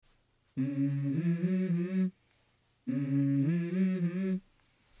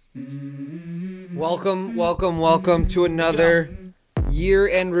Welcome to another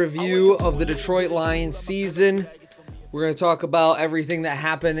year-end review of the Detroit Lions season. We're going to talk about everything that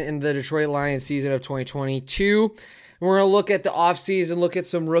happened in the Detroit Lions season of 2022. We're going to look at the offseason, look at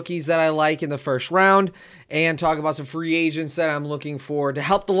some rookies that I like in the first round, and talk about some free agents that I'm looking for to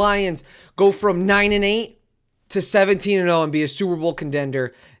help the Lions go from 9-8 to 17-0 and be a Super Bowl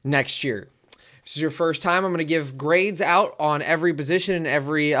contender next year. If this is your first time, I'm going to give grades out on every position and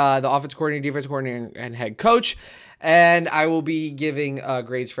every the offensive coordinator, defensive coordinator, and head coach. And I will be giving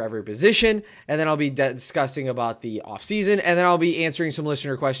grades for every position. And then I'll be discussing about the offseason. And then I'll be answering some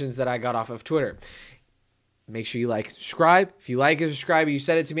listener questions that I got off of Twitter. Make sure you like and subscribe. If you like and subscribe, you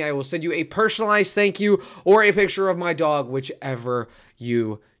send it to me, I will send you a personalized thank you or a picture of my dog, whichever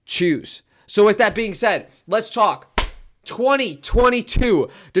you choose. So with that being said, let's talk 2022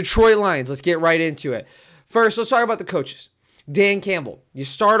 Detroit Lions. Let's get right into it. First, let's talk about the coaches. Dan Campbell. You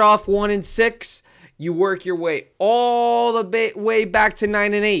start off 1-6. You work your way all the way back to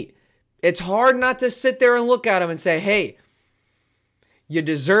 9-8. It's hard not to sit there and look at him and say, hey, you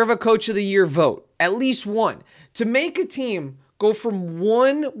deserve a Coach of the Year vote. At least one. To make a team go from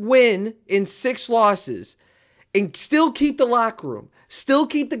 1 win in 6 losses and still keep the locker room, still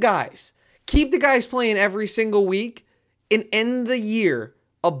keep the guys playing every single week and end the year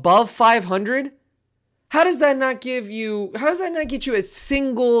above 500, how does that not get you a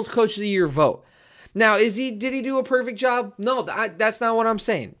single Coach of the Year vote? Now, did he do a perfect job? No, that's not what I'm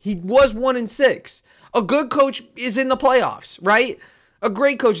saying. He was 1-6. A good coach is in the playoffs, right? A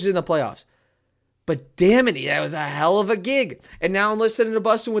great coach is in the playoffs. But damn it, that was a hell of a gig. And now I'm listening to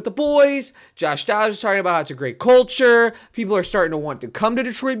Bustin' with the Boys. Josh Dobbs is talking about how it's a great culture. People are starting to want to come to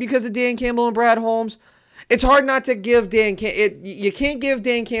Detroit because of Dan Campbell and Brad Holmes. It's hard not to give you can't give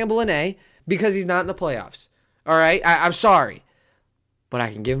Dan Campbell an A because he's not in the playoffs. All right? I'm sorry. But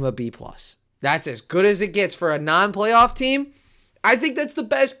I can give him a B+. That's as good as it gets for a non-playoff team. I think that's the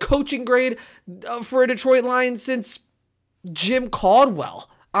best coaching grade for a Detroit Lions since Jim Caldwell.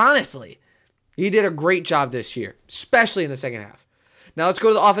 Honestly. He did a great job this year, especially in the second half. Now let's go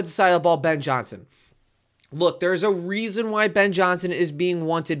to the offensive side of the ball, Ben Johnson. Look, there's a reason why Ben Johnson is being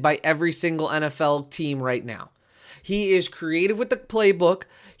wanted by every single NFL team right now. He is creative with the playbook.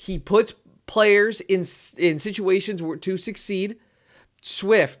 He puts players in situations to succeed.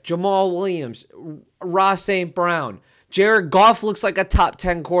 Swift, Jamal Williams, Ross St. Brown, Jared Goff looks like a top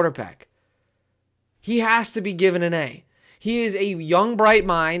 10 quarterback. He has to be given an A. He is a young, bright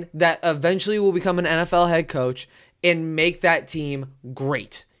mind that eventually will become an NFL head coach and make that team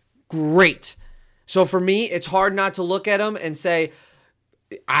great. Great. So for me, it's hard not to look at him and say,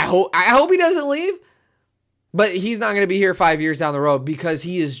 I hope he doesn't leave, but he's not going to be here 5 years down the road because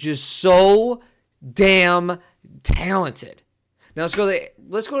he is just so damn talented. Now let's go to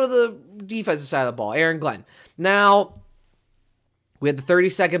the defensive side of the ball, Aaron Glenn. Now, we had the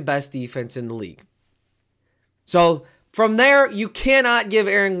 32nd best defense in the league. So from there, you cannot give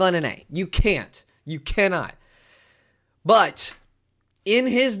Aaron Glenn an A. You can't. You cannot. But in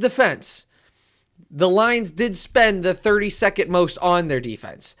his defense, the Lions did spend the 32nd most on their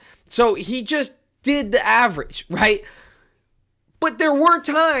defense. So he just did the average, right? But there were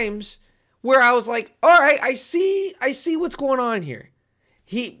times where I was like, all right, I see what's going on here.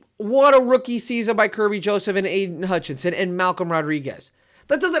 What a rookie season by Kirby Joseph and Aiden Hutchinson and Malcolm Rodriguez.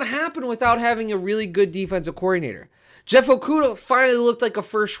 That doesn't happen without having a really good defensive coordinator. Jeff Okudah finally looked like a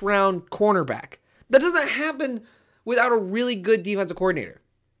first-round cornerback. That doesn't happen without a really good defensive coordinator.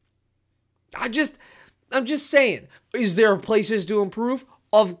 I'm just saying, is there places to improve?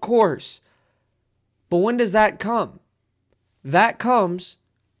 Of course. But when does that come? That comes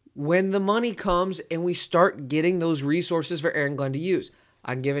when the money comes and we start getting those resources for Aaron Glenn to use.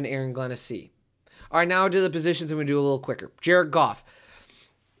 I'm giving Aaron Glenn a C. All right, now to the positions and we do a little quicker. Jared Goff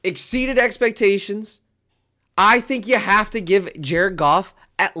exceeded expectations. I think you have to give Jared Goff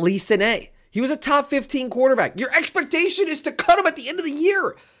at least an A. He was a top 15 quarterback. Your expectation is to cut him at the end of the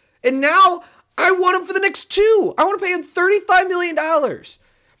year. And now I want him for the next 2. I want to pay him $35 million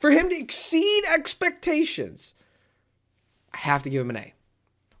for him to exceed expectations. I have to give him an A.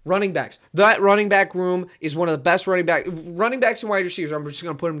 Running backs. That running back room is one of the best running backs and wide receivers. I'm just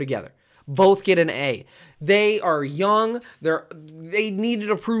going to put them together. Both get an A. They are young. They needed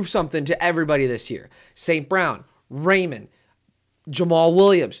to prove something to everybody this year. St. Brown, Raymond, Jamal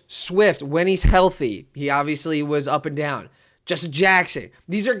Williams, Swift, when he's healthy. He obviously was up and down. Justin Jackson.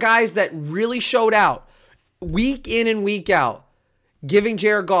 These are guys that really showed out week in and week out giving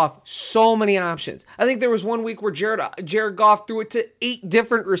Jared Goff so many options. I think there was one week where Jared Goff threw it to 8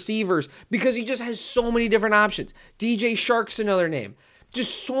 different receivers because he just has so many different options. DJ Shark's another name.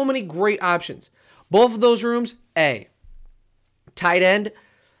 Just so many great options. Both of those rooms, A. Tight end,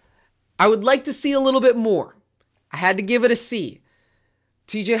 I would like to see a little bit more. I had to give it a C.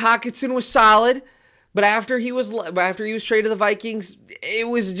 TJ Hockenson was solid, but after he was traded to the Vikings, it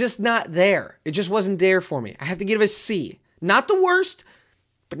was just not there. It just wasn't there for me. I have to give it a C. Not the worst,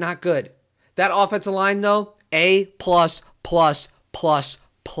 but not good. That offensive line, though, A+++++.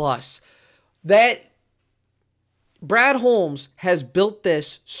 That Brad Holmes has built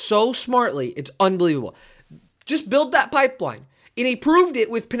this so smartly, it's unbelievable. Just build that pipeline. And he proved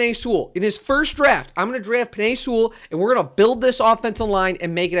it with Penei Sewell. In his first draft, I'm going to draft Penei Sewell, and we're going to build this offensive line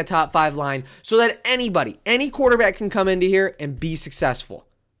and make it a top 5 line so that any quarterback can come into here and be successful.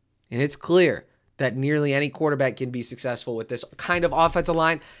 And it's clear that nearly any quarterback can be successful with this kind of offensive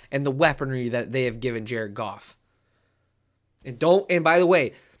line and the weaponry that they have given Jared Goff. And by the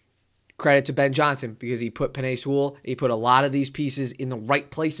way, credit to Ben Johnson because he put Penei Sewell, he put a lot of these pieces in the right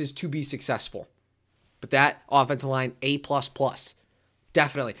places to be successful. But that offensive line, A++.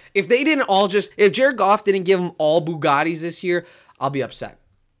 Definitely. If Jared Goff didn't give them all Bugattis this year, I'll be upset.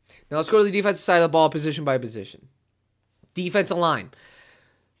 Now let's go to the defensive side of the ball, position by position. Defensive line.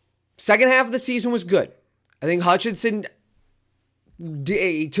 Second half of the season was good. I think Hutchinson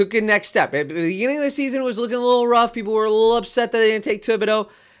took a next step. At the beginning of the season, it was looking a little rough. People were a little upset that they didn't take Thibodeau.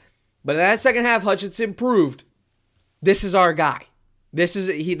 But in that second half, Hutchinson proved this is our guy. This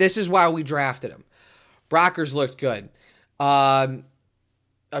is why we drafted him. Brockers looked good. I'm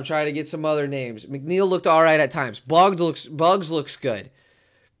trying to get some other names. McNeil looked all right at times. Bugs looks good.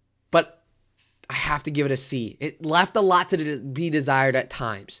 But I have to give it a C. It left a lot to be desired at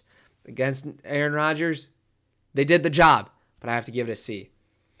times. Against Aaron Rodgers, they did the job, but I have to give it a C.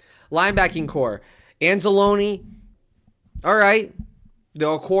 Linebacking core. Anzalone, all right. The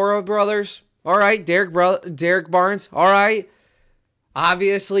Okoro brothers, all right. Derek Barnes, all right.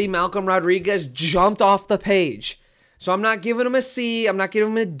 Obviously, Malcolm Rodriguez jumped off the page. So I'm not giving him a C. I'm not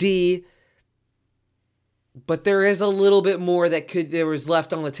giving him a D. But there is a little bit more that was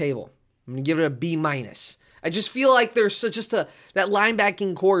left on the table. I'm going to give it a B-. I just feel like there's that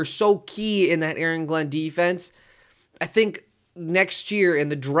linebacking core is so key in that Aaron Glenn defense. I think next year in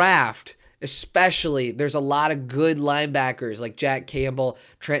the draft, especially, there's a lot of good linebackers like Jack Campbell,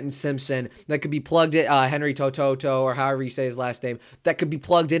 Trenton Simpson, that could be plugged in, Henry Tototo, or however you say his last name, that could be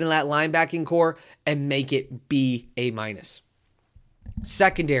plugged into that linebacking core and make it be A-.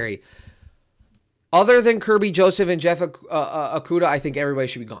 Secondary. Other than Kirby Joseph and Jeff Okudah, I think everybody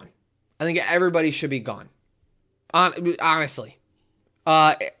should be gone. I think everybody should be gone. Honestly.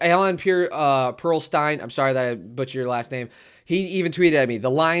 Alan Pearlstein, I'm sorry that I butchered your last name. He even tweeted at me, the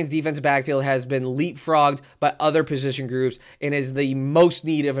Lions defensive backfield has been leapfrogged by other position groups and is the most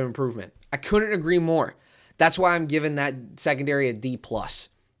need of improvement. I couldn't agree more. That's why I'm giving that secondary a D+.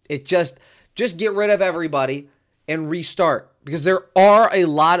 It just get rid of everybody and restart because there are a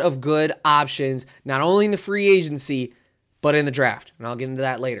lot of good options, not only in the free agency, but in the draft. And I'll get into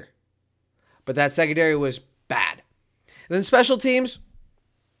that later. But that secondary was bad. And then special teams,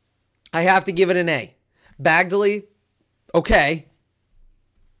 I have to give it an A. Bagdley, okay.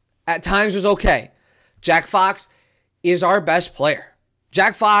 At times was okay. Jack Fox is our best player.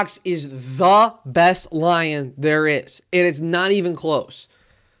 Jack Fox is the best Lion there is. And it's not even close.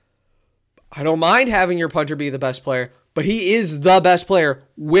 I don't mind having your punter be the best player, but he is the best player,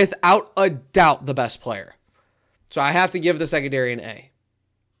 without a doubt the best player. So I have to give the secondary an A.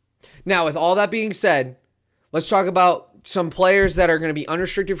 Now, with all that being said, let's talk about some players that are going to be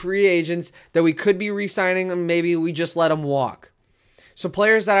unrestricted free agents that we could be re-signing, and maybe we just let them walk. So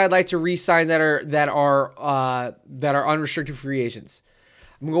players that I'd like to re-sign that are unrestricted free agents.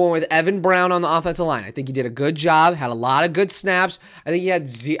 I'm going with Evan Brown on the offensive line. I think he did a good job, had a lot of good snaps. I think he had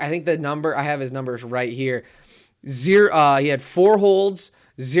I have his numbers right here. He had 4 holds,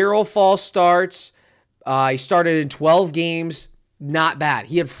 0 false starts. He started in 12 games. Not bad.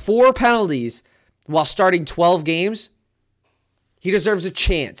 He had 4 penalties while starting 12 games. He deserves a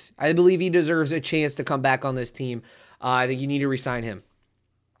chance. I believe he deserves a chance to come back on this team. I think you need to re-sign him.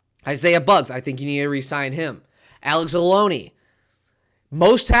 Isaiah Buggs, I think you need to re-sign him. Alex Aloni.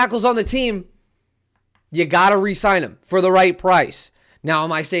 Most tackles on the team, you got to re-sign him for the right price. Now,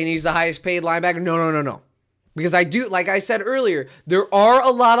 am I saying he's the highest paid linebacker? No. Because I do, like I said earlier, there are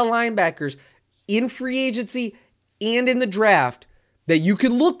a lot of linebackers in free agency and in the draft that you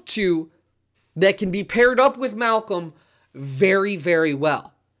can look to that can be paired up with Malcolm very, very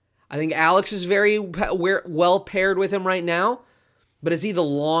well. I think Alex is very well paired with him right now. but is he the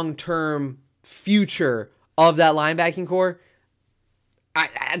long-term future of that linebacking core?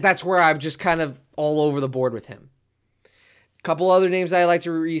 That's where I'm just kind of all over the board with him. A couple other names I like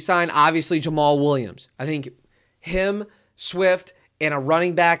to re-sign, obviously Jamal Williams. I think him, Swift, and a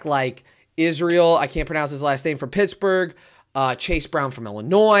running back like Israel, I can't pronounce his last name, from Pittsburgh, Chase Brown from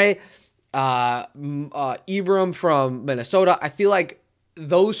Illinois, Ibram from Minnesota. I feel like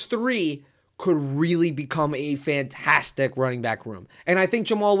those three could really become a fantastic running back room. And I think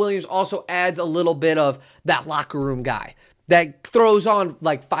Jamal Williams also adds a little bit of that locker room guy that throws on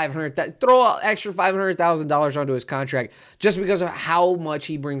like throw an extra $500,000 onto his contract just because of how much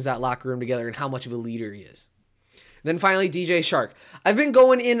he brings that locker room together and how much of a leader he is. Then finally, DJ Chark. I've been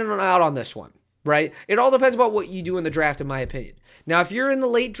going in and out on this one, right? It all depends about what you do in the draft, in my opinion. Now, if you're in the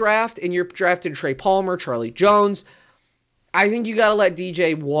late draft and you're drafting Trey Palmer, Charlie Jones, I think you got to let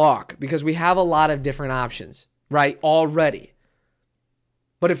DJ walk because we have a lot of different options, right, already.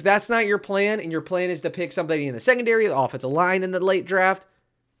 But if that's not your plan and your plan is to pick somebody in the secondary, the offensive line in the late draft,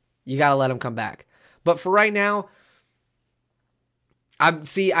 you got to let him come back. But for right now,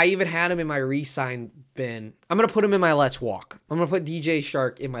 I even had him in my re-sign bin. I'm going to put him in my let's walk. I'm going to put DJ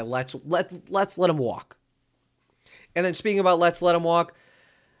Chark in my let's let him walk. And then speaking about let's let him walk,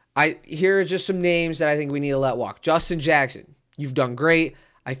 here are just some names that I think we need to let walk. Justin Jackson, you've done great.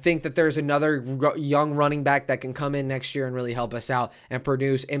 I think that there's another young running back that can come in next year and really help us out and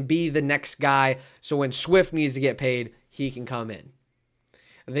produce and be the next guy. So when Swift needs to get paid, he can come in.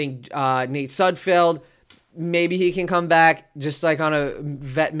 I think Nate Sudfeld, maybe he can come back just like on a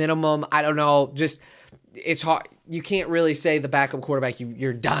vet minimum. I don't know. Just it's hard. You can't really say the backup quarterback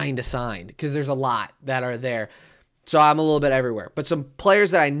you're dying to sign because there's a lot that are there. So I'm a little bit everywhere. But some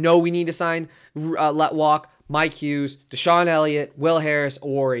players that I know we need to sign, let walk, Mike Hughes, Deshaun Elliott, Will Harris,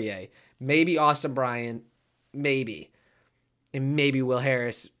 Aurier. Maybe Austin Bryant. Maybe. And maybe Will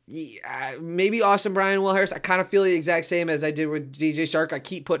Harris. Yeah, maybe Austin Bryant, Will Harris. I kind of feel the exact same as I did with DJ Chark. I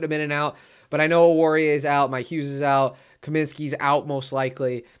keep putting them in and out. But I know Aurier is out. Mike Hughes is out. Kaminsky's out most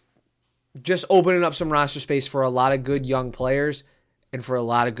likely. Just opening up some roster space for a lot of good young players and for a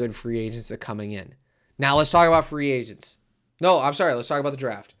lot of good free agents that are coming in. Now let's talk about free agents. No, I'm sorry. Let's talk about the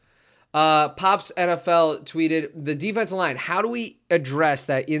draft. Pops NFL tweeted, the defensive line. How do we address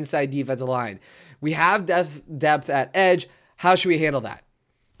that inside defensive line? We have depth at edge. How should we handle that?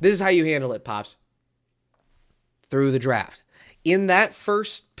 This is how you handle it, Pops. Through the draft. In that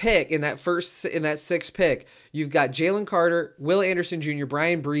first pick, in that sixth pick, you've got Jalen Carter, Will Anderson Jr.,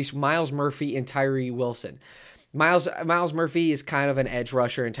 Brian Brees, Myles Murphy, and Tyree Wilson. Myles Murphy is kind of an edge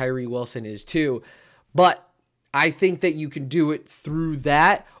rusher, and Tyree Wilson is too. But I think that you can do it through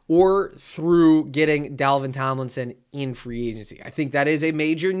that or through getting Dalvin Tomlinson in free agency. I think that is a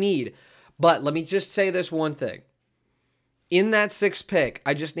major need. But let me just say this one thing. In that sixth pick,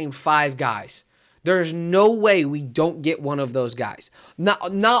 I just named 5 guys. There's no way we don't get one of those guys. Not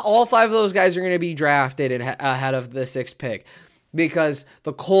all 5 of those guys are going to be drafted ahead of the 6th pick because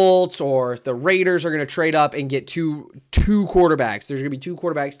the Colts or the Raiders are going to trade up and get two quarterbacks. There's going to be 2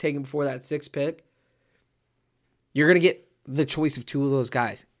 quarterbacks taken before that 6th pick. You're going to get the choice of 2 of those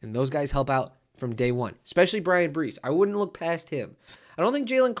guys, and those guys help out from day one, especially Brian Brees. I wouldn't look past him. I don't think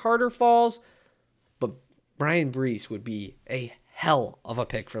Jalen Carter falls, but Brian Brees would be a hell of a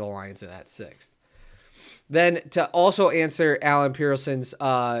pick for the Lions in that 6th. Then to also answer Alan Pearson's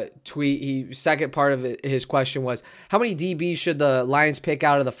tweet, second part of his question was, how many DBs should the Lions pick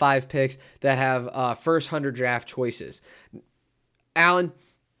out of the 5 picks that have first 100 draft choices? Alan,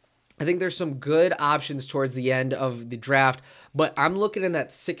 I think there's some good options towards the end of the draft, but I'm looking in that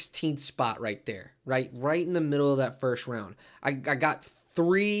 16th spot right there, right in the middle of that first round. I got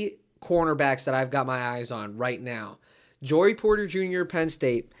 3 cornerbacks that I've got my eyes on right now. Joey Porter Jr., Penn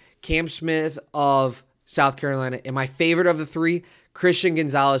State, Cam Smith of South Carolina, and my favorite of the 3, Christian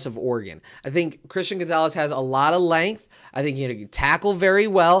Gonzalez of Oregon. I think Christian Gonzalez has a lot of length. I think he can tackle very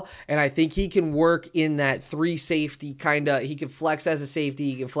well, and I think he can work in that 3 safety kind of. He can flex as a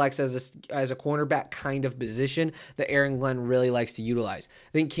safety. He can flex as a cornerback kind of position that Aaron Glenn really likes to utilize.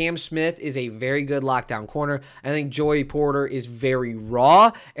 I think Cam Smith is a very good lockdown corner. I think Joey Porter is very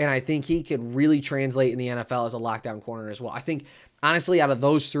raw, and I think he can really translate in the NFL as a lockdown corner as well. I think, honestly, out of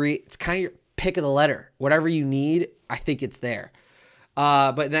those 3, it's kind of your pick of the letter. Whatever you need, I think it's there.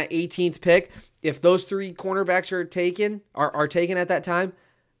 But in that 18th pick, if those 3 cornerbacks are taken at that time,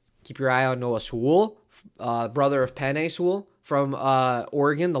 keep your eye on Noah Sewell, brother of Penei Sewell from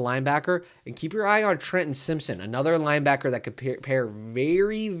Oregon, the linebacker, and keep your eye on Trenton Simpson, another linebacker that could pair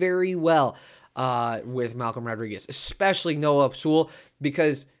very, very well with Malcolm Rodriguez, especially Noah Sewell,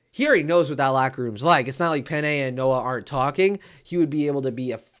 because He already knows what that locker room's like. It's not like Penny and Noah aren't talking. He would be able to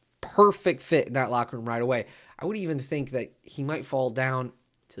be a perfect fit in that locker room right away. I would even think that he might fall down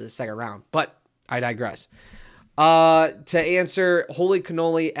to the second round, but I digress. To answer Holy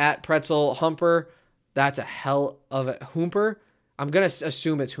Cannoli at Pretzel Humper, that's a hell of a Humper. I'm going to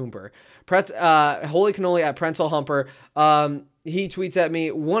assume it's Humper. Holy Cannoli at Pretzel Humper. He tweets at me,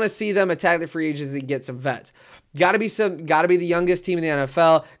 want to see them attack the free agents and get some vets. Got to be the youngest team in the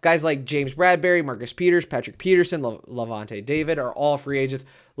NFL. Guys like James Bradbury, Marcus Peters, Patrick Peterson, Lavonte David are all free agents.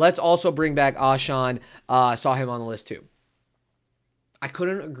 Let's also bring back Ashawn. Saw him on the list too. I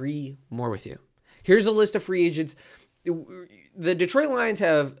couldn't agree more with you. Here's a list of free agents. The Detroit Lions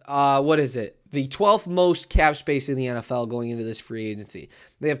have, the 12th most cap space in the NFL going into this free agency.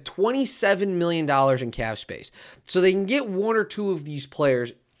 They have $27 million in cap space. So they can get one or two of these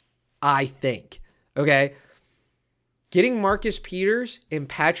players, I think. Okay? Getting Marcus Peters and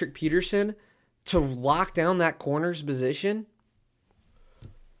Patrick Peterson to lock down that corner's position.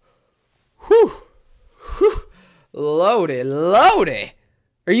 Loaded.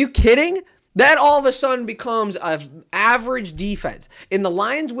 Are you kidding? That all of a sudden becomes an average defense. And the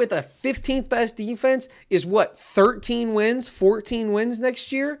Lions with a 15th best defense is what, 13 wins, 14 wins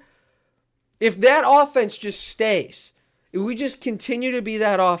next year? If that offense just stays, if we just continue to be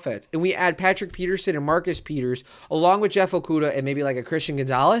that offense, and we add Patrick Peterson and Marcus Peters, along with Jeff Okudah and maybe like a Christian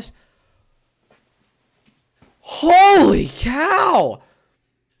Gonzalez, holy cow!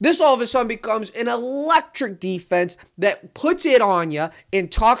 This all of a sudden becomes an electric defense that puts it on you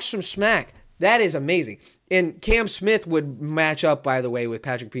and talks some smack. That is amazing. And Cam Smith would match up, by the way, with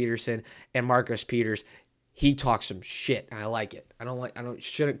Patrick Peterson and Marcus Peters. He talks some shit, and I like it.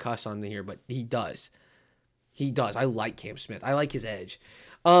 Shouldn't cuss on here, but he does. He does. I like Cam Smith. I like his edge.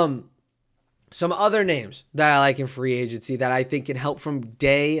 Some other names that I like in free agency that I think can help from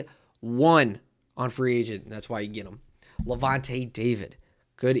day one on free agent. That's why you get them. Lavonte David.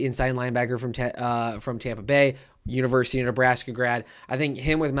 Good inside linebacker from Tampa Bay, University of Nebraska grad. I think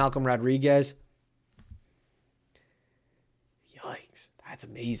him with Malcolm Rodriguez. Yikes. That's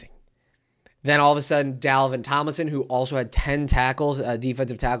amazing. Then all of a sudden, Dalvin Tomlinson, who also had 10 tackles, a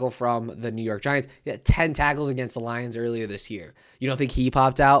defensive tackle from the New York Giants. He had 10 tackles against the Lions earlier this year. You don't think he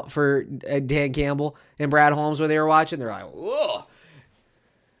popped out for Dan Campbell and Brad Holmes when they were watching? They're like, whoa,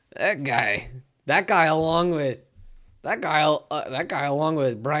 that guy along with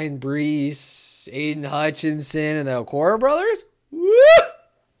Brian Brees, Aiden Hutchinson, and the Okora brothers? Woo!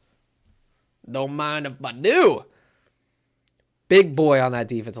 Don't mind if I do. Big boy on that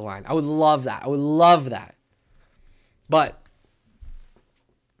defensive line. I would love that. But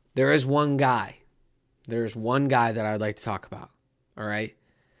there is one guy. There's one guy that I'd like to talk about. All right?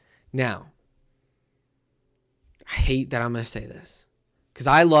 Now, I hate that I'm going to say this because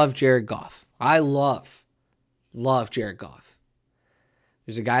I love Jared Goff. I love Jared Goff.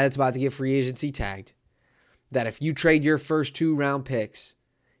 There's a guy that's about to get free agency tagged that if you trade your first 2 round picks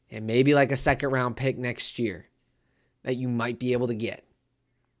and maybe like a second round pick next year, that you might be able to get.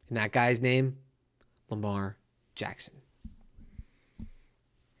 And that guy's name, Lamar Jackson.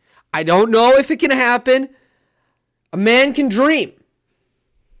 I don't know if it can happen. A man can dream.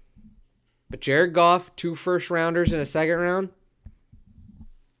 But Jared Goff, 2 first rounders and a second round.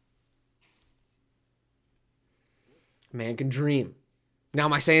 A man can dream. Now,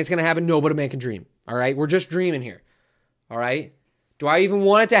 am I saying it's going to happen? No, but a man can dream. All right? We're just dreaming here. All right? Do I even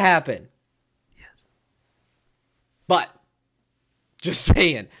want it to happen? But, just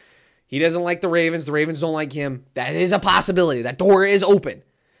saying, he doesn't like the Ravens. The Ravens don't like him. That is a possibility. That door is open.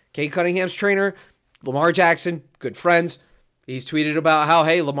 Kate Cunningham's trainer, Lamar Jackson, good friends. He's tweeted about how,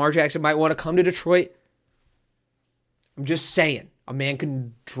 hey, Lamar Jackson might want to come to Detroit. I'm just saying, a man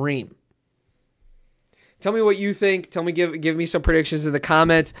can dream. Tell me what you think. Tell me, give me some predictions in the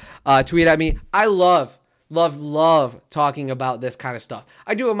comments. Tweet at me. I love talking about this kind of stuff.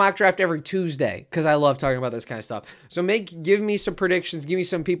 I do a mock draft every Tuesday because I love talking about this kind of stuff. So give me some predictions. Give me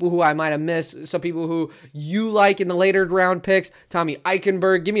some people who I might have missed. Some people who you like in the later round picks. Tommy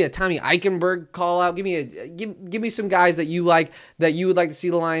Eichenberg. Give me a Tommy Eichenberg call out. Give me some guys that you like that you would like to see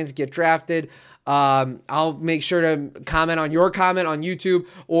the Lions get drafted. I'll make sure to comment on your comment on YouTube,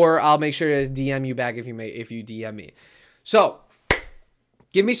 or I'll make sure to DM you back if you DM me. So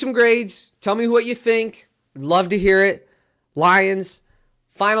give me some grades. Tell me what you think. Love to hear it. Lions,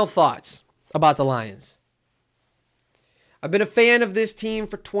 final thoughts about the Lions. I've been a fan of this team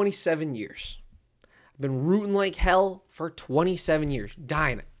for 27 years. I've been rooting like hell for 27 years.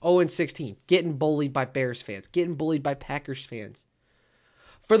 Dying 0-16. Getting bullied by Bears fans. Getting bullied by Packers fans.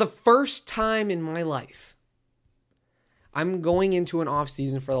 For the first time in my life, I'm going into an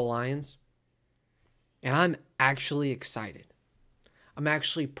offseason for the Lions, and I'm actually excited. I'm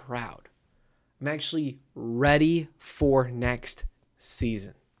actually proud. I'm actually ready for next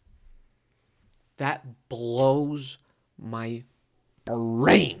season. That blows my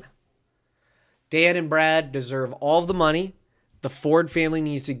brain. Dan and Brad deserve all of the money. The Ford family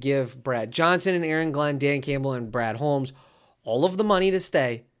needs to give Brad Johnson and Aaron Glenn, Dan Campbell, and Brad Holmes all of the money to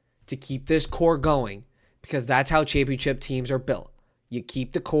stay to keep this core going, because that's how championship teams are built. You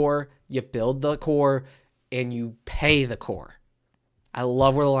keep the core, you build the core, and you pay the core. I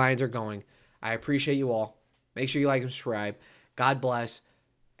love where the Lions are going. I appreciate you all. Make sure you like and subscribe. God bless,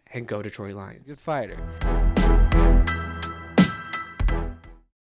 and go Detroit Lions. Good fighter.